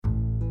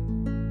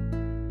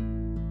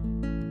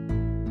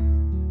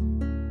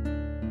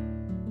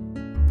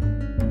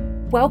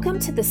Welcome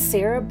to the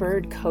Sarah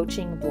Bird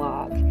Coaching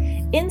Blog,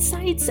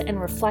 insights and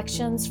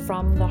reflections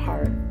from the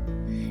heart.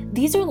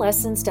 These are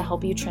lessons to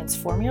help you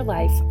transform your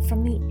life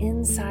from the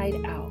inside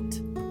out.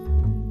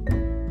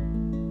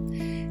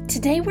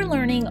 Today we're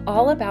learning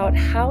all about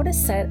how to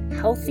set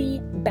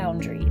healthy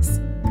boundaries.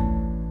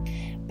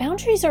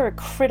 Boundaries are a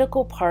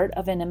critical part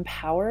of an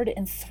empowered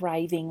and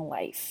thriving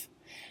life.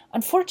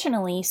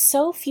 Unfortunately,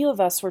 so few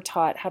of us were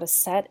taught how to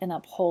set and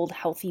uphold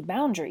healthy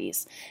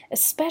boundaries,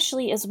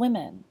 especially as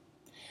women.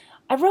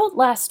 I wrote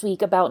last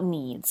week about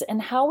needs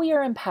and how we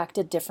are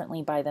impacted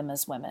differently by them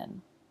as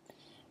women.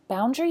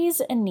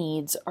 Boundaries and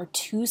needs are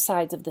two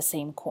sides of the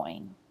same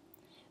coin.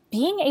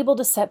 Being able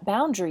to set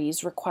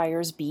boundaries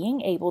requires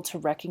being able to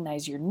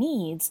recognize your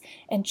needs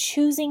and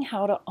choosing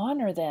how to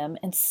honor them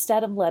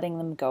instead of letting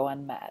them go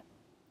unmet.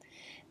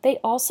 They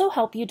also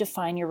help you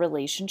define your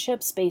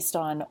relationships based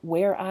on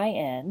where I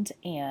end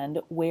and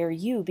where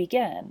you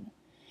begin.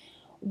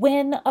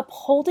 When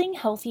upholding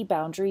healthy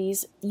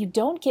boundaries, you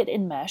don't get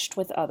enmeshed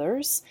with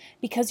others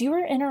because you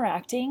are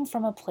interacting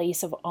from a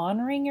place of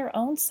honoring your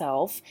own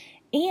self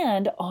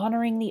and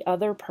honoring the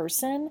other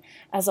person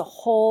as a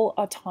whole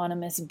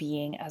autonomous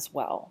being as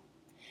well.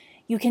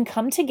 You can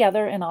come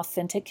together in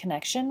authentic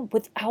connection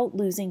without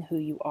losing who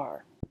you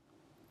are.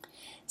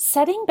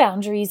 Setting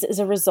boundaries is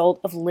a result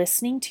of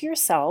listening to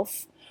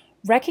yourself,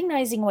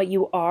 recognizing what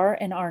you are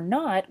and are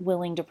not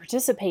willing to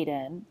participate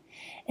in,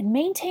 and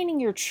maintaining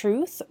your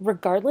truth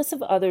regardless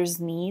of others'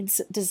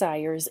 needs,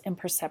 desires, and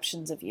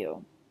perceptions of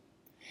you.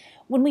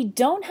 When we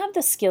don't have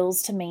the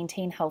skills to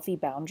maintain healthy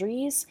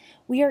boundaries,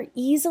 we are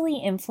easily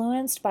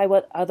influenced by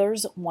what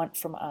others want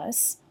from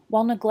us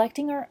while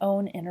neglecting our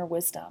own inner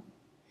wisdom.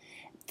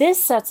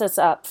 This sets us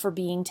up for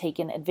being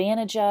taken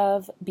advantage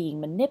of,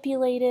 being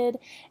manipulated,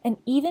 and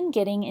even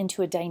getting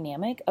into a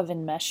dynamic of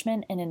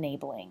enmeshment and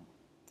enabling.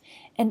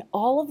 And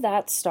all of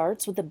that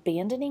starts with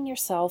abandoning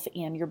yourself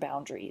and your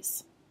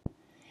boundaries.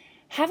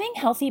 Having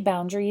healthy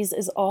boundaries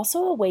is also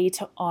a way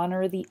to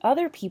honor the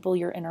other people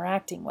you're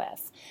interacting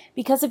with,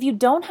 because if you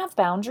don't have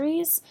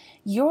boundaries,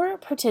 you're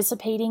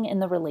participating in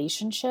the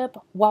relationship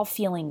while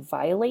feeling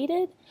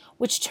violated,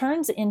 which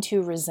turns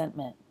into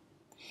resentment.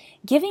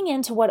 Giving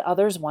in to what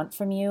others want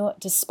from you,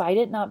 despite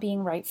it not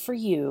being right for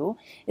you,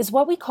 is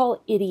what we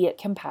call idiot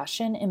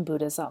compassion in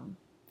Buddhism.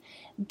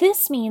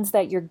 This means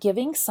that you're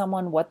giving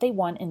someone what they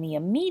want in the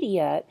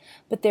immediate,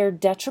 but their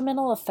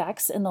detrimental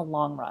effects in the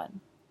long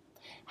run.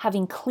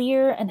 Having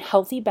clear and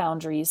healthy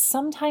boundaries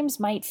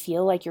sometimes might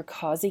feel like you're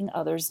causing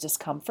others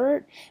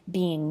discomfort,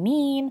 being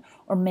mean,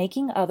 or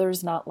making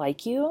others not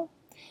like you.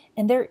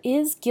 And there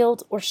is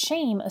guilt or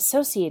shame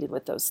associated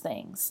with those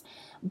things.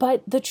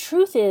 But the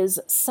truth is,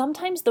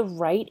 sometimes the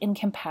right and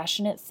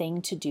compassionate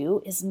thing to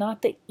do is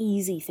not the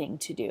easy thing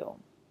to do.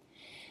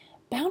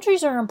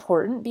 Boundaries are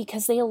important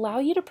because they allow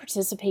you to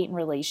participate in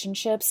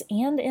relationships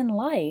and in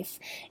life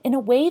in a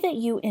way that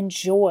you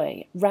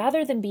enjoy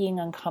rather than being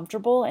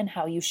uncomfortable in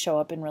how you show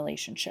up in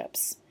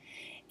relationships.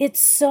 It's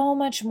so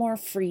much more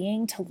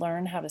freeing to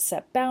learn how to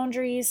set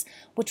boundaries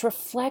which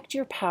reflect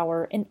your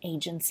power and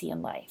agency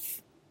in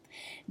life.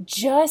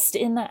 Just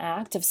in the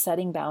act of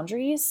setting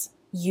boundaries,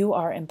 you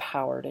are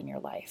empowered in your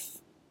life.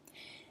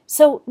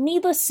 So,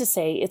 needless to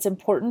say, it's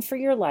important for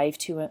your life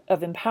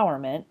of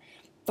empowerment,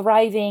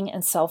 thriving,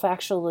 and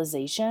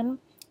self-actualization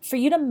for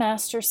you to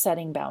master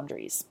setting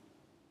boundaries.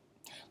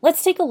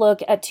 Let's take a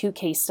look at two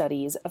case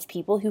studies of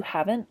people who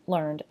haven't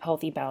learned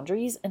healthy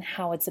boundaries and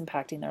how it's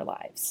impacting their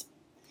lives.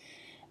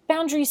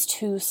 Boundaries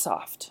too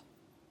soft.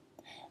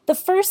 The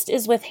first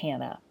is with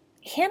Hannah.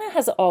 Hannah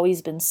has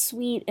always been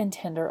sweet and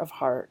tender of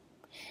heart.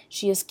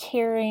 She is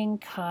caring,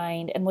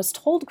 kind, and was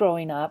told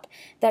growing up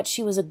that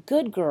she was a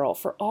good girl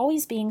for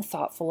always being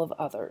thoughtful of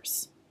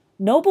others.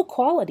 Noble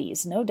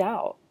qualities, no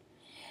doubt.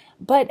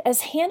 But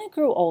as Hannah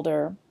grew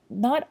older,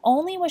 not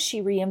only was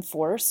she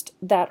reinforced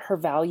that her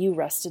value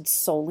rested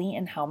solely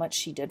in how much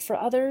she did for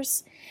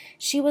others,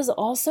 she was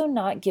also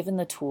not given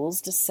the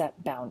tools to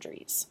set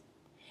boundaries.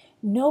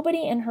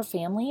 Nobody in her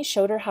family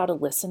showed her how to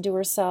listen to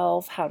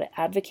herself, how to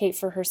advocate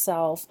for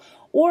herself,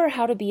 or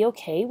how to be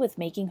okay with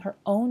making her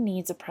own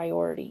needs a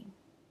priority.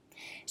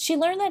 She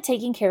learned that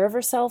taking care of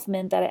herself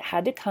meant that it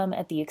had to come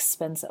at the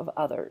expense of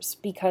others,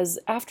 because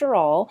after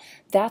all,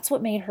 that's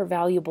what made her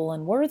valuable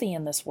and worthy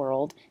in this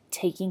world,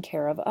 taking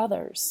care of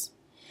others.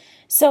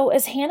 So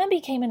as Hannah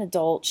became an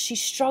adult, she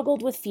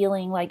struggled with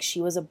feeling like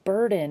she was a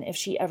burden if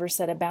she ever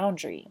set a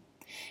boundary.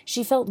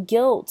 She felt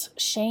guilt,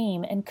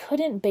 shame, and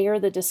couldn't bear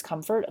the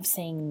discomfort of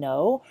saying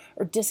no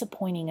or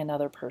disappointing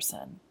another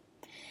person.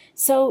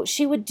 So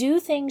she would do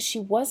things she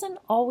wasn't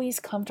always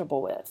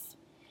comfortable with.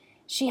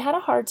 She had a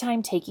hard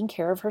time taking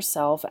care of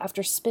herself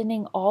after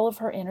spending all of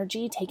her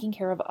energy taking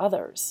care of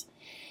others.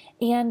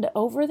 And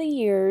over the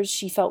years,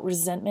 she felt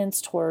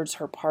resentments towards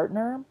her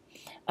partner,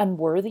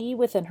 unworthy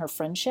within her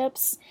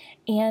friendships,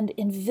 and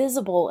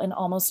invisible in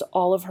almost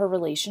all of her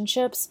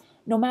relationships,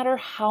 no matter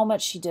how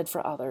much she did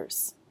for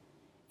others.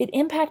 It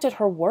impacted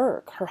her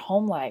work, her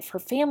home life, her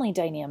family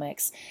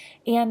dynamics,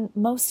 and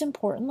most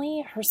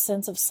importantly, her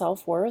sense of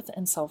self-worth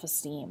and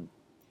self-esteem.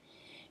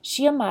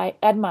 She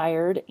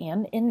admired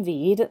and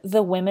envied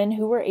the women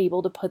who were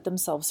able to put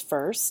themselves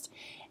first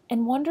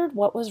and wondered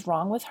what was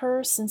wrong with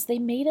her since they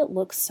made it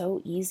look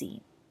so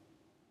easy.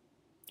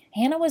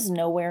 Hannah was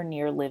nowhere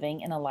near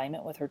living in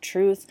alignment with her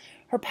truth,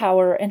 her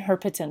power, and her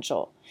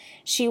potential.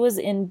 She was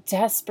in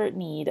desperate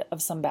need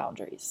of some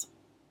boundaries.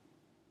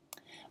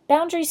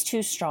 Boundaries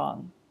too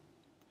strong.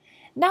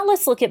 Now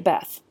let's look at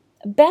Beth.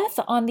 Beth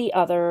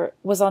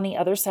was on the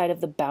other side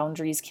of the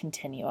boundaries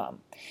continuum.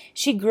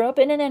 She grew up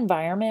in an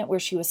environment where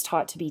she was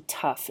taught to be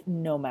tough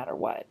no matter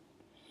what.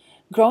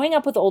 Growing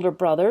up with older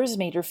brothers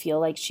made her feel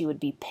like she would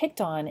be picked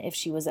on if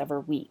she was ever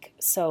weak,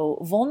 so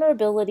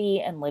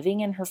vulnerability and living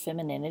in her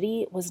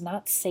femininity was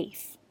not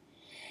safe.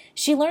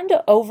 She learned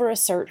to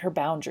overassert her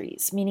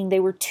boundaries, meaning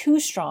they were too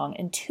strong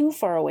and too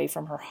far away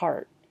from her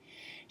heart.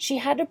 She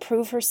had to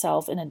prove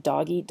herself in a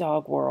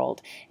dog-eat-dog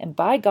world, and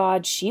by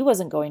God, she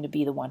wasn't going to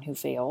be the one who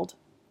failed.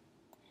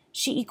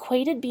 She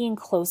equated being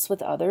close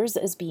with others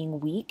as being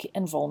weak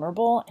and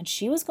vulnerable, and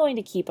she was going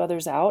to keep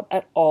others out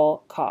at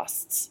all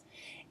costs,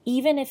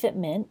 even if it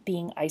meant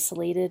being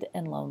isolated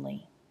and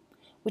lonely,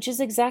 which is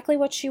exactly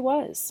what she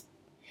was.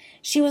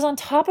 She was on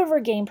top of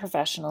her game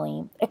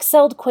professionally,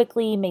 excelled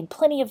quickly, made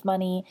plenty of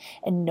money,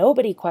 and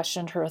nobody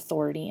questioned her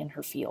authority in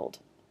her field.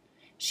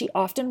 She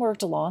often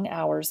worked long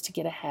hours to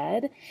get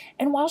ahead,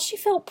 and while she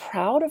felt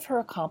proud of her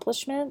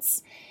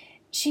accomplishments,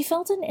 she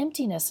felt an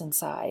emptiness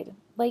inside,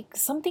 like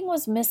something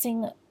was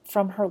missing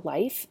from her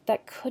life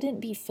that couldn't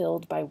be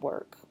filled by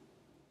work.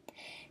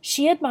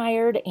 She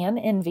admired and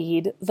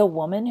envied the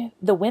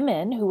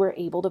women who were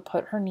able to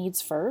put her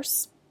needs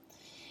first,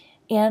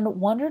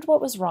 and wondered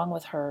what was wrong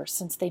with her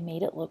since they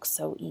made it look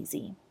so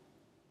easy.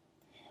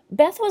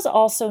 Beth was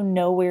also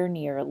nowhere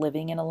near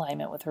living in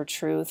alignment with her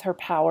truth, her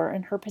power,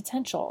 and her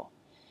potential.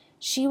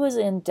 She was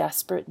in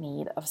desperate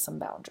need of some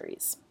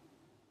boundaries.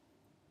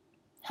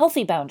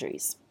 Healthy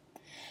boundaries.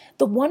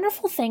 The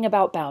wonderful thing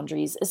about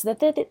boundaries is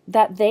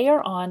that they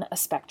are on a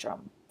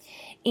spectrum,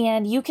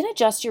 and you can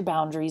adjust your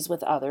boundaries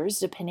with others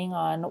depending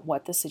on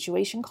what the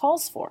situation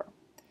calls for.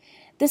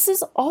 This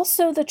is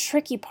also the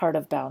tricky part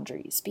of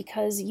boundaries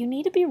because you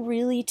need to be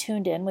really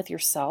tuned in with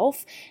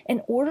yourself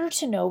in order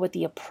to know what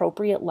the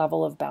appropriate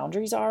level of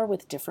boundaries are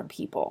with different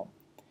people.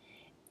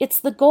 It's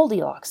the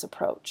Goldilocks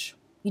approach.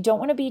 You don't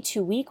want to be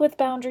too weak with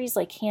boundaries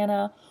like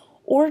Hannah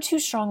or too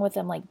strong with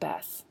them like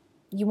Beth.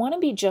 You want to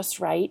be just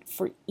right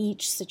for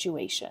each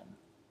situation.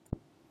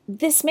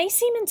 This may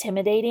seem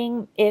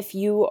intimidating if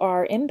you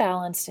are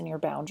imbalanced in your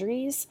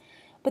boundaries,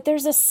 but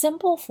there's a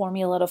simple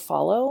formula to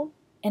follow,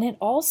 and it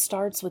all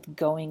starts with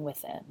going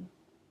within.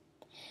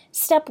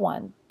 Step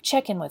 1,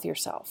 check in with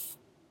yourself.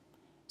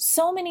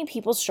 So many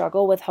people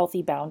struggle with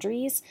healthy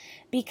boundaries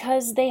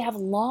because they have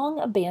long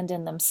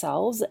abandoned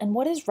themselves and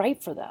what is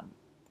right for them.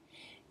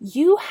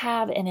 You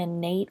have an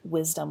innate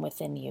wisdom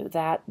within you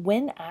that,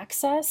 when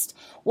accessed,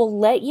 will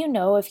let you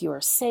know if you are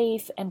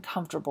safe and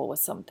comfortable with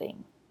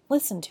something.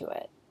 Listen to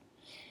it.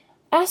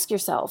 Ask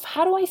yourself,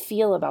 how do I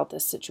feel about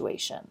this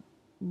situation?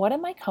 What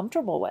am I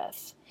comfortable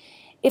with?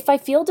 If I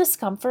feel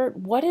discomfort,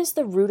 what is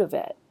the root of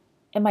it?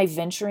 Am I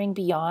venturing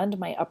beyond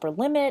my upper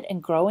limit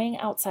and growing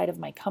outside of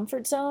my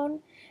comfort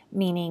zone,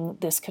 meaning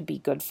this could be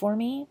good for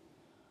me?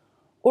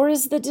 Or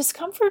is the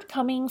discomfort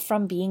coming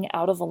from being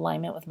out of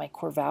alignment with my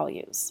core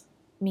values,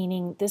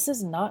 meaning this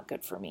is not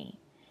good for me?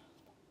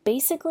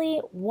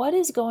 Basically, what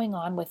is going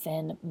on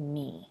within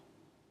me?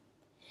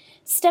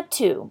 Step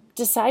 2,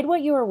 decide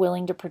what you are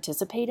willing to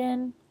participate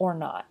in or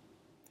not.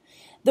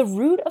 The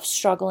root of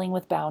struggling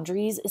with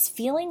boundaries is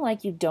feeling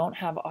like you don't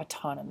have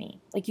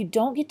autonomy, like you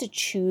don't get to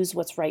choose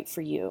what's right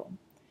for you.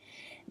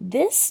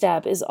 This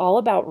step is all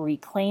about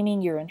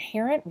reclaiming your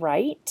inherent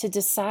right to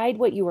decide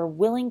what you are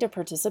willing to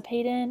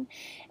participate in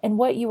and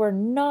what you are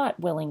not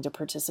willing to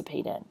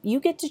participate in. You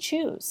get to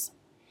choose.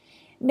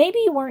 Maybe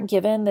you weren't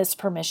given this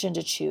permission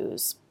to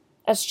choose.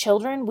 As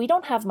children, we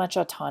don't have much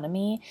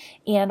autonomy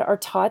and are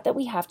taught that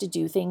we have to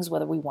do things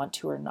whether we want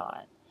to or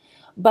not.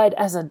 But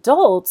as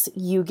adults,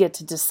 you get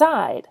to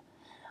decide.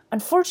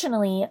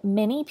 Unfortunately,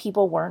 many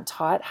people weren't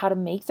taught how to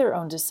make their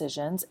own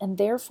decisions and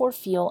therefore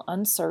feel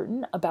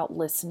uncertain about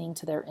listening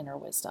to their inner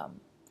wisdom.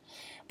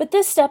 But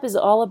this step is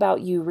all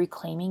about you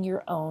reclaiming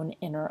your own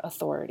inner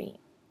authority.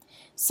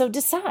 So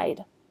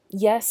decide,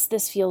 yes,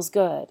 this feels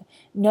good.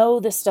 No,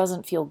 this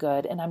doesn't feel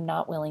good and I'm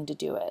not willing to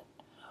do it.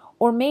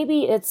 Or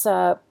maybe it's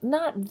not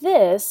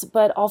this,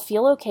 but I'll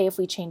feel okay if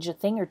we change a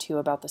thing or two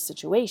about the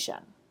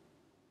situation.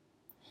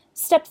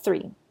 Step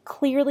 3,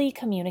 clearly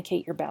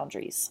communicate your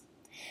boundaries.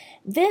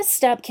 This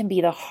step can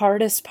be the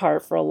hardest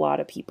part for a lot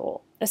of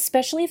people,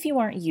 especially if you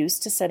aren't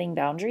used to setting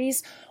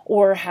boundaries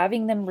or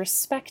having them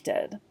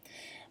respected.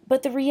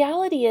 But the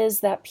reality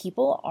is that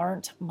people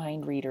aren't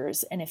mind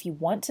readers, and if you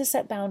want to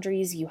set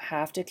boundaries, you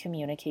have to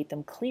communicate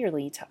them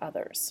clearly to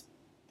others.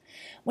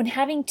 When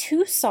having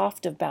too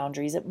soft of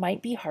boundaries, it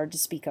might be hard to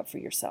speak up for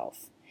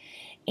yourself.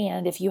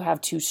 And if you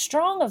have too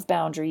strong of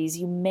boundaries,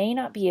 you may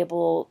not be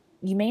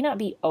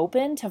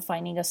open to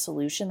finding a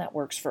solution that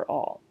works for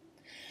all.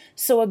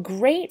 So a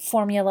great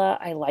formula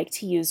I like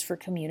to use for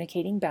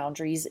communicating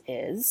boundaries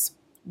is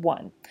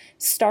 1.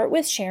 Start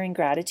with sharing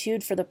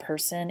gratitude for the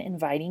person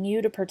inviting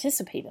you to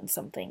participate in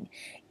something,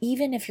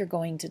 even if you're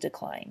going to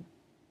decline.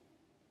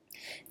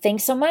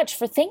 Thanks so much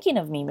for thinking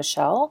of me,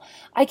 Michelle.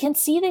 I can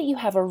see that you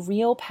have a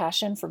real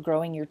passion for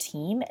growing your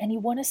team and you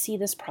want to see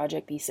this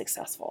project be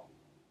successful.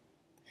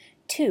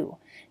 2.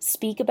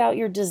 Speak about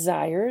your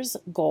desires,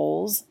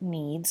 goals,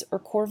 needs, or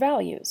core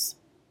values.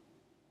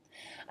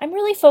 I'm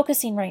really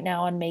focusing right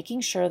now on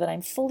making sure that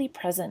I'm fully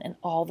present in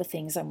all the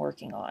things I'm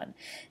working on.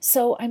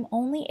 So I'm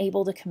only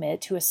able to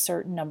commit to a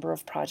certain number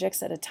of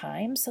projects at a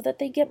time so that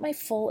they get my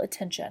full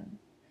attention.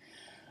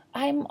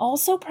 I'm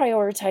also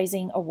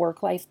prioritizing a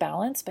work-life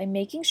balance by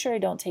making sure I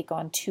don't take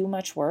on too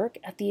much work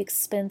at the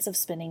expense of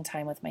spending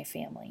time with my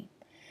family.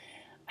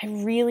 I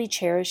really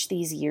cherish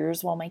these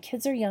years while my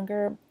kids are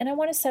younger, and I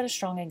want to set a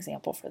strong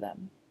example for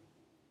them.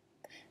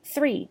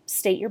 3.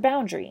 State your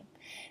boundary.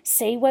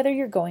 Say whether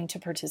you're going to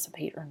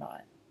participate or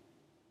not.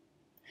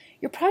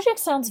 Your project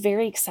sounds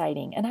very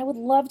exciting, and I would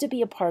love to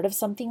be a part of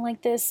something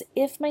like this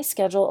if my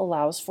schedule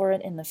allows for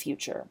it in the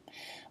future.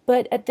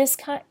 But at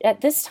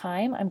this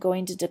time, I'm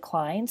going to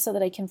decline so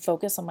that I can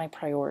focus on my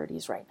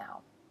priorities right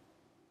now.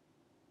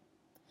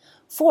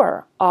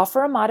 4.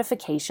 Offer a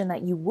modification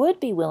that you would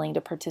be willing to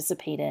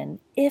participate in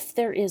if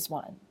there is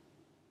one.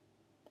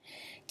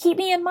 Keep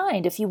me in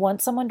mind if you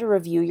want someone to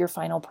review your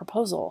final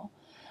proposal.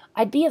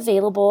 I'd be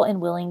available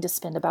and willing to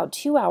spend about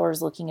 2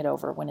 hours looking it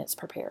over when it's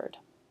prepared.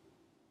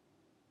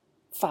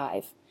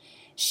 5.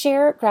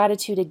 Share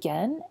gratitude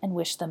again and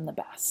wish them the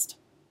best.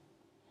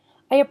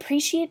 I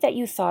appreciate that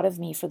you thought of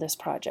me for this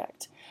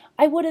project.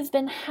 I would have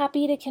been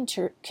happy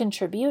to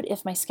contribute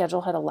if my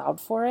schedule had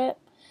allowed for it.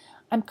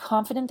 I'm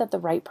confident that the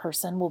right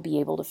person will be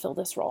able to fill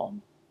this role.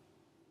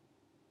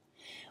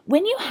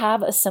 When you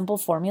have a simple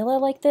formula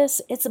like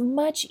this, it's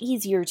much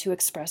easier to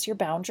express your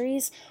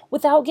boundaries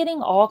without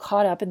getting all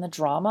caught up in the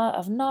drama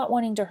of not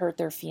wanting to hurt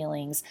their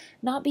feelings,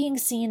 not being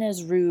seen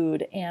as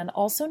rude, and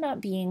also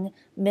not being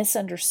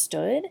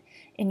misunderstood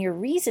in your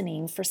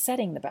reasoning for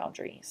setting the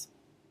boundaries.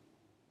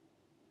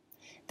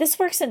 This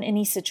works in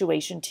any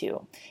situation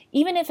too,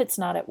 even if it's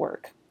not at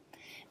work.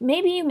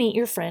 Maybe you meet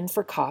your friend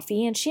for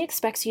coffee and she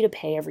expects you to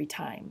pay every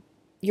time.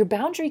 Your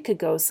boundary could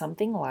go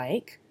something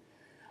like,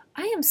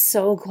 I am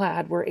so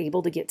glad we're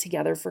able to get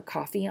together for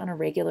coffee on a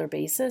regular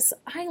basis.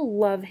 I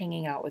love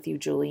hanging out with you,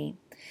 Julie.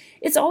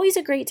 It's always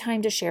a great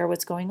time to share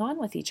what's going on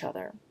with each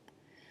other.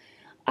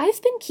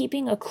 I've been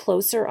keeping a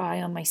closer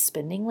eye on my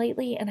spending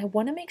lately, and I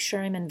want to make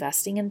sure I'm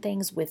investing in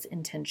things with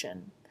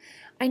intention.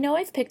 I know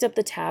I've picked up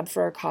the tab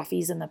for our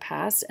coffees in the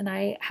past, and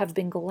I have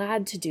been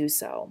glad to do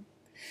so.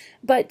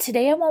 But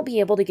today I won't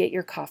be able to get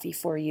your coffee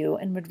for you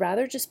and would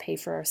rather just pay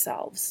for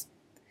ourselves.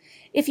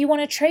 If you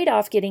want to trade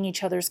off getting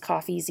each other's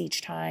coffees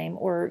each time,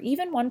 or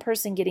even one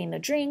person getting the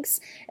drinks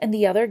and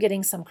the other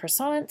getting some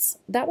croissants,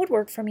 that would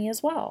work for me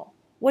as well.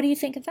 What do you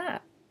think of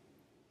that?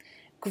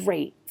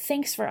 Great,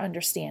 thanks for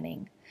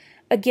understanding.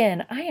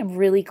 Again, I am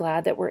really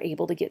glad that we're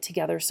able to get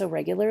together so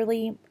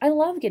regularly. I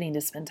love getting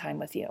to spend time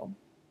with you.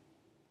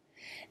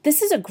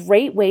 This is a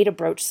great way to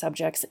broach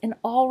subjects in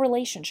all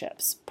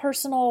relationships,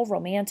 personal,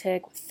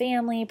 romantic, with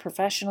family,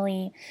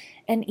 professionally,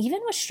 and even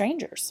with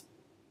strangers.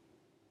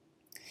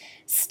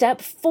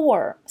 Step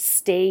 4,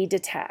 stay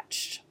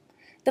detached.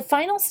 The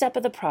final step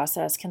of the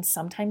process can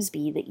sometimes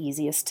be the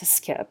easiest to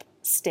skip,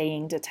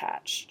 staying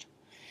detached.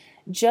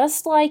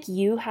 Just like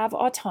you have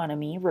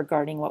autonomy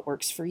regarding what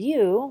works for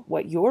you,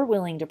 what you're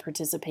willing to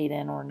participate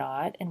in or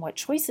not, and what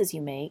choices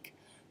you make,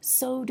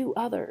 so do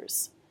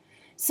others.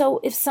 So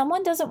if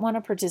someone doesn't want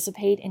to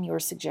participate in your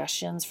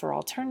suggestions for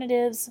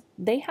alternatives,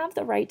 they have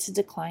the right to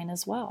decline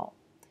as well.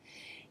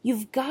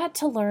 You've got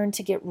to learn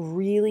to get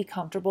really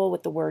comfortable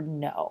with the word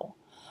no.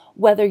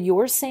 Whether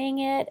you're saying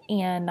it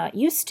and not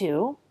used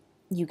to,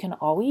 you can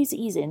always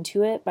ease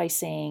into it by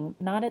saying,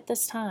 not at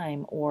this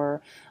time,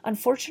 or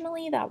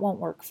unfortunately, that won't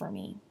work for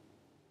me.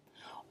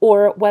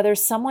 Or whether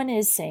someone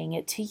is saying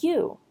it to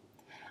you.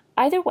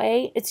 Either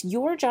way, it's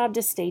your job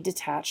to stay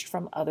detached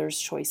from others'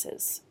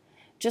 choices.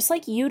 Just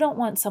like you don't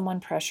want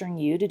someone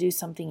pressuring you to do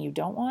something you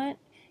don't want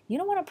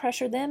to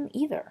pressure them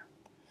either.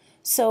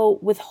 So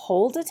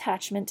withhold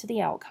attachment to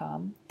the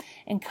outcome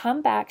and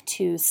come back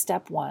to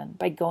step 1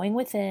 by going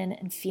within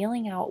and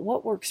feeling out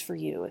what works for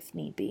you if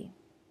need be.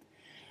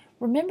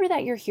 Remember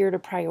that you're here to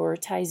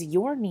prioritize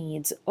your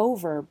needs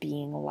over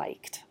being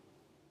liked.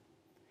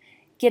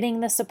 Getting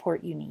the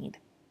support you need.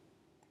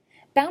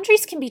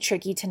 Boundaries can be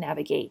tricky to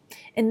navigate,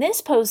 and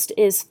this post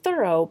is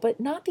thorough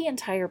but not the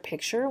entire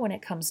picture when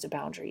it comes to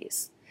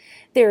boundaries.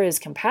 There is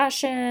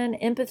compassion,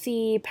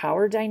 empathy,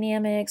 power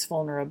dynamics,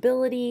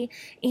 vulnerability,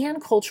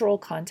 and cultural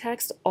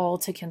context all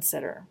to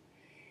consider.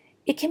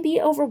 It can be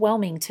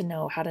overwhelming to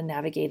know how to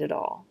navigate it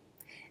all.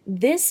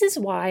 This is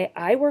why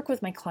I work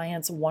with my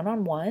clients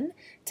one-on-one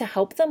to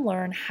help them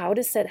learn how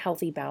to set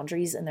healthy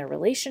boundaries in their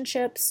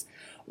relationships,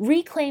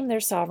 reclaim their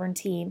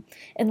sovereignty,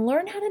 and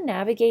learn how to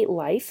navigate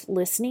life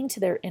listening to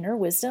their inner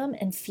wisdom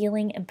and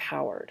feeling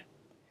empowered.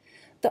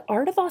 The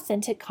Art of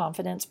Authentic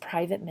Confidence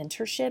Private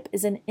Mentorship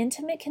is an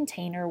intimate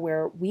container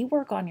where we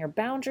work on your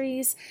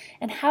boundaries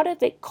and how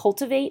to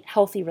cultivate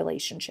healthy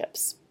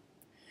relationships.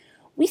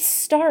 We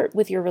start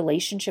with your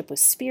relationship with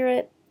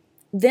spirit,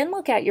 then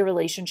look at your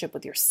relationship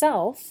with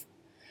yourself.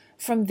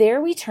 From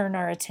there, we turn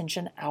our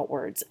attention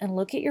outwards and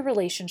look at your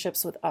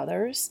relationships with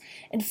others,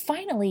 and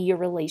finally, your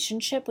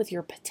relationship with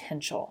your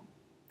potential.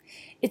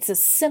 It's a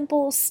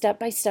simple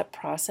step-by-step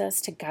process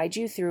to guide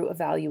you through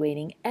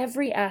evaluating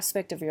every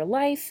aspect of your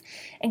life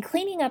and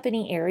cleaning up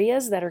any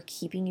areas that are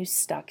keeping you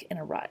stuck in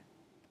a rut.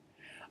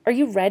 Are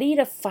you ready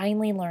to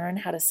finally learn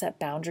how to set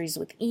boundaries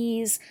with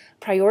ease,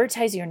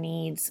 prioritize your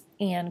needs,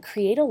 and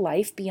create a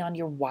life beyond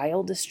your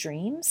wildest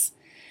dreams?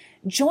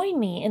 Join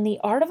me in the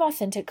Art of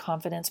Authentic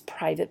Confidence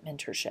Private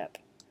Mentorship.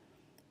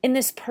 In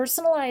this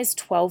personalized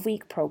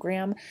 12-week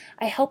program,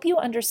 I help you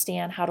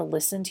understand how to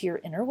listen to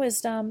your inner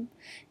wisdom,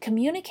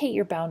 communicate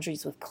your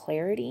boundaries with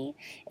clarity,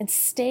 and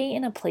stay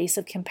in a place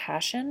of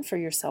compassion for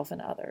yourself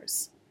and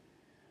others.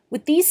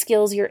 With these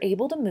skills, you're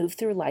able to move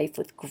through life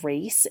with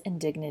grace and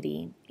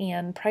dignity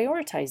and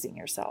prioritizing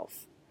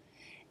yourself.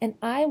 And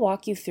I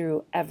walk you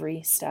through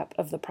every step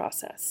of the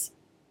process.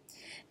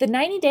 The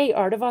 90-Day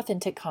Art of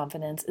Authentic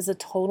Confidence is a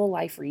total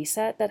life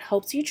reset that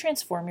helps you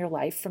transform your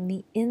life from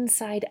the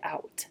inside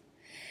out.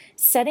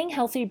 Setting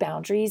healthy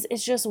boundaries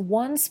is just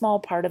one small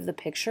part of the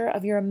picture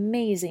of your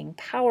amazing,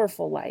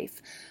 powerful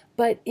life,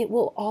 but it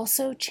will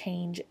also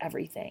change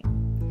everything.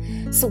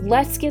 So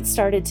let's get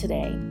started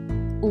today.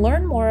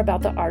 Learn more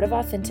about the Art of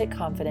Authentic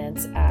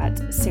Confidence at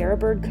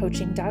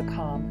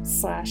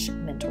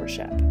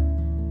sarahbirdcoaching.com/mentorship.